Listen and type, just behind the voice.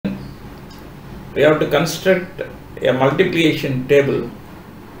we have to construct a multiplication table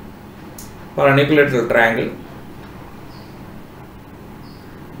for an equilateral triangle.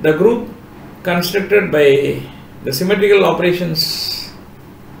 The group constructed by the symmetrical operations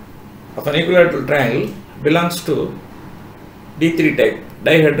of an equilateral triangle belongs to D3 type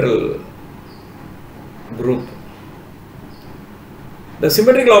dihedral group. The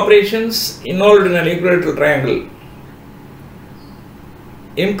symmetrical operations involved in an equilateral triangle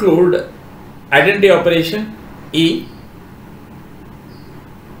include identity operation E,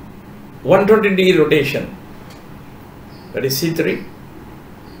 120-degree rotation, that is C3,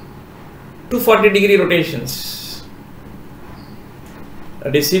 240-degree rotations,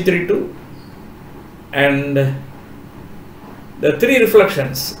 that is C32, and the three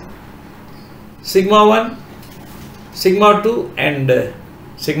reflections sigma 1, sigma 2 and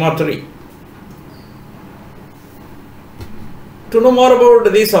sigma 3. To know more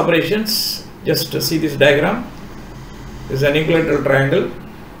about these operations, just see this diagram. This is an equilateral triangle.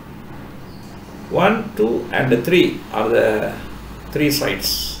 1, 2 and 3 are the three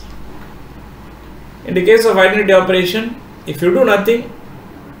sides. In the case of identity operation, if you do nothing,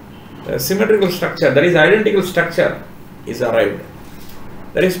 the symmetrical structure, that is identical structure, is arrived.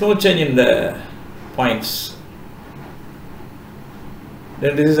 There is no change in the points.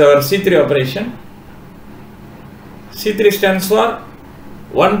 Then this is our C3 operation. C3 stands for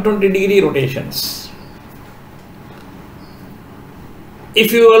 120-degree rotations.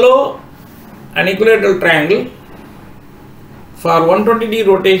 If you allow an equilateral triangle for 120-degree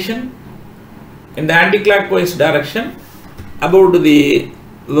rotation in the anti-clockwise direction about the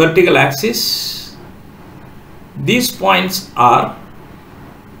vertical axis, these points are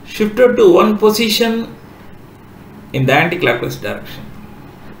shifted to one position in the anti-clockwise direction.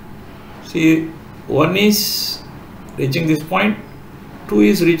 See, 1 is reaching this point, 2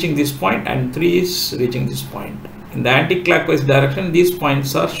 is reaching this point and 3 is reaching this point. In the anti-clockwise direction, these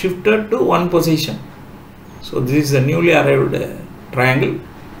points are shifted to one position. So this is a newly arrived triangle.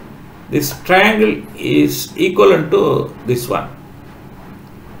 This triangle is equivalent to this one.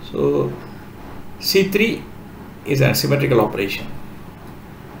 So C3 is a symmetrical operation.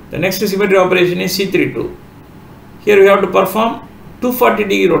 The next symmetry operation is C32. Here we have to perform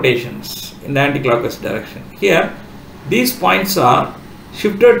 240-degree rotations in the anti-clockwise direction. Here these points are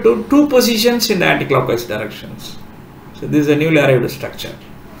shifted to two positions in the anti-clockwise directions. So this is a newly arrived structure.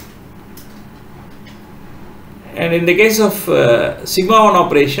 And in the case of sigma 1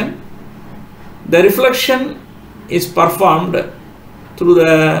 operation, the reflection is performed through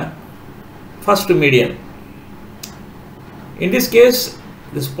the first median. In this case,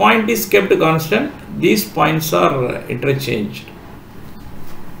 this point is kept constant. These points are interchanged.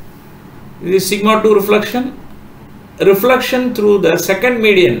 This is sigma 2 reflection. Reflection through the second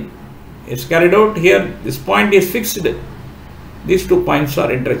median is carried out. Here this point is fixed. These two points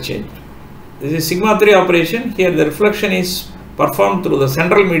are interchanged. This is sigma 3 operation. Here the reflection is performed through the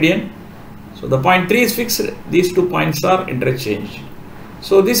central median. So the point 3 is fixed. These two points are interchanged.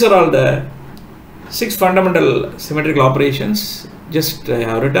 So these are all the 6 fundamental symmetrical operations. Just I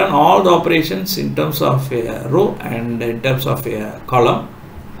have written all the operations in terms of a row and in terms of a column.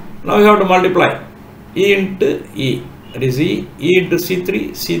 Now we have to multiply E into E, that is E into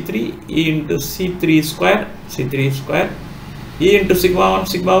C3, C3, E into C3 square, C3 square, E into sigma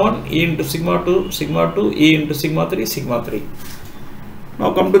 1, E into sigma 2, E into sigma 3, sigma 3.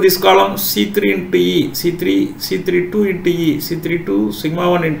 Now come to this column C3 into E, C3, C3 2 into E, C3 2, sigma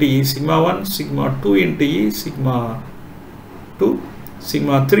 1 into E, sigma 1, sigma 2 into E, sigma 2,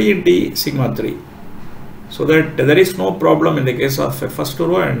 sigma 3 into E, sigma 3. So that there is no problem in the case of first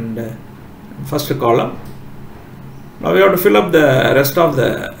row and first column. Now we have to fill up the rest of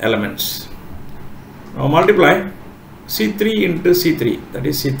the elements. Now multiply C3 into C3, that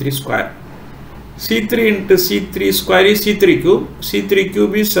is C3 square. C3 into C3 square is C3 cube. C3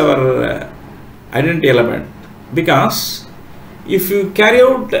 cube is our identity element, because if you carry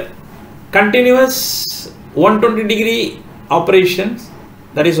out continuous 120-degree operations,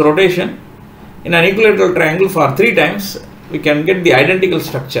 that is rotation, in an equilateral triangle for 3 times, we can get the identical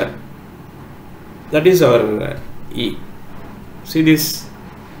structure. That is our E. See this.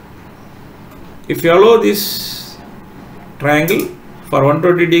 If you allow this triangle for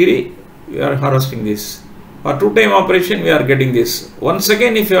 120-degree, we are harvesting this. For 2-time operation, we are getting this. Once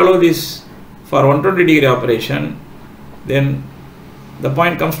again, if you allow this for 120-degree operation, then the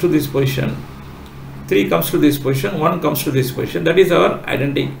point comes to this position, 3 comes to this position, 1 comes to this position. That is our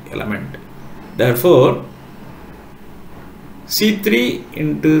identity element. Therefore, C3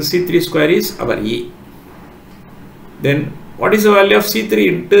 into C3 square is our E. Then what is the value of C3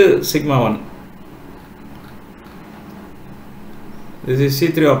 into sigma 1? This is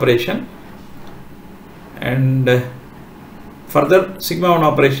C3 operation, and further sigma 1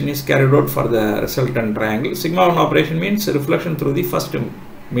 operation is carried out for the resultant triangle. Sigma 1 operation means reflection through the first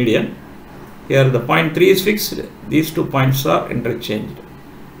median. Here the point 3 is fixed, these 2 points are interchanged.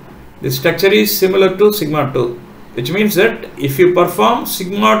 The structure is similar to sigma 2, which means that if you perform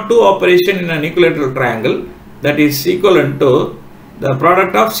sigma 2 operation in an equilateral triangle, that is equivalent to the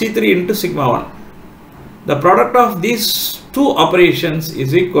product of C3 into sigma 1. The product of these two operations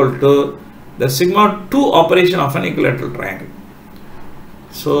is equal to the sigma 2 operation of an equilateral triangle.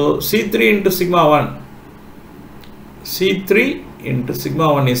 So C3 into sigma 1, C3 into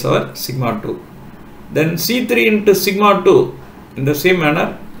sigma 1 is our sigma 2. Then C3 into sigma 2, in the same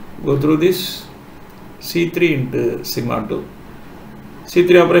manner, go through this C3 into sigma 2.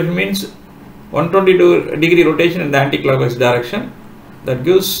 C3 operation means 122 degree rotation in the anti-clockwise direction. That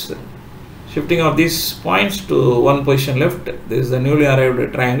gives shifting of these points to one position left. This is the newly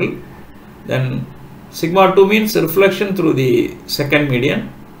arrived triangle. Then sigma 2 means reflection through the second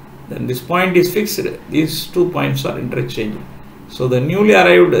median. Then this point is fixed, these 2 points are interchanged. So the newly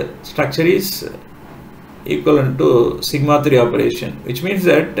arrived structure is equivalent to sigma 3 operation, which means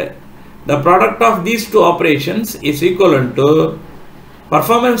that the product of these two operations is equivalent to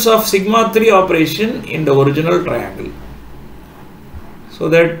performance of sigma 3 operation in the original triangle. So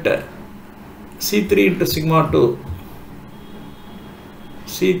that C3 into sigma 2,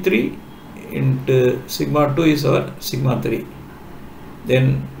 C3 into sigma 2 is our sigma 3.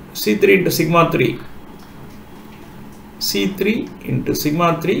 Then C3 into sigma 3, C3 into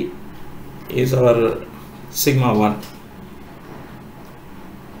sigma 3 is our sigma 1.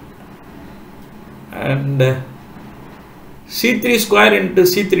 And C3 square into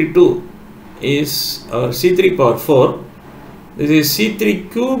C3 2 is our C3 power 4. This is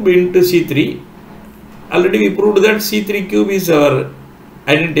C3 cube into C3. Already we proved that C3 cube is our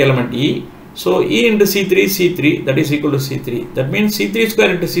identity element E. So E into C3 is C3, that is equal to C3. That means C3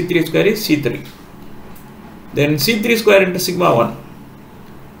 square into C3 square is C3. Then C3 square into sigma 1.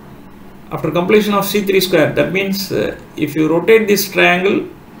 After completion of C3 square, that means if you rotate this triangle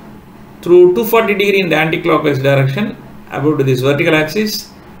through 240 degree in the anti-clockwise direction about this vertical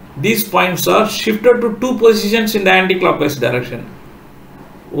axis, these points are shifted to 2 positions in the anti-clockwise direction.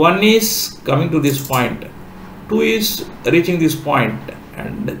 One is coming to this point, 2 is reaching this point,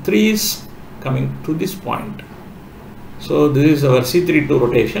 and 3 is coming to this point. So this is our C3 2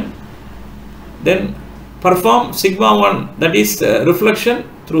 rotation. Then perform sigma 1, that is reflection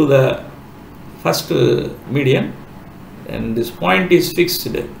through the first median, and this point is fixed,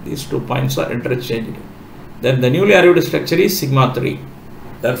 these 2 points are interchanged. Then the newly arrived structure is sigma 3.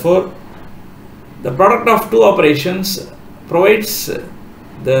 Therefore, the product of 2 operations provides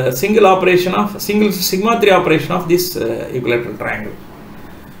the single sigma 3 operation of this equilateral triangle.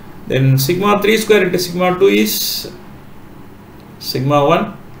 Then sigma 3 square into sigma 2 is sigma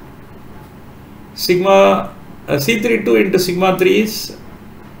 1. Sigma C3 2 into sigma 3 is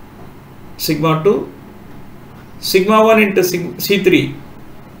sigma 2. Sigma 1 into C3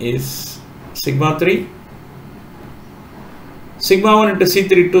 is sigma 3. Sigma 1 into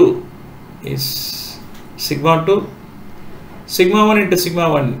C3 2 is sigma 2. Sigma 1 into sigma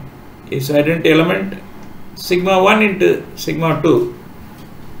 1 is identity element. Sigma 1 into sigma 2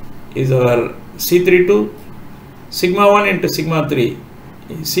 is our C3 2. Sigma 1 into sigma 3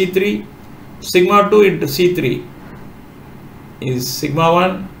 is C3. Sigma 2 into C3 is sigma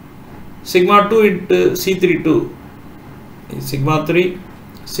 1. Sigma 2 into C3 2 is sigma 3.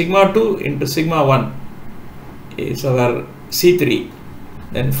 Sigma 2 into sigma 1 is our C3.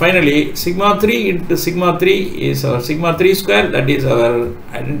 Then finally sigma 3 into sigma 3 is our sigma 3 square, that is our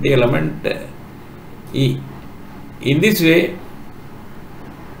identity element E. In this way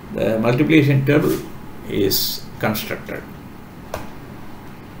the multiplication table is constructed.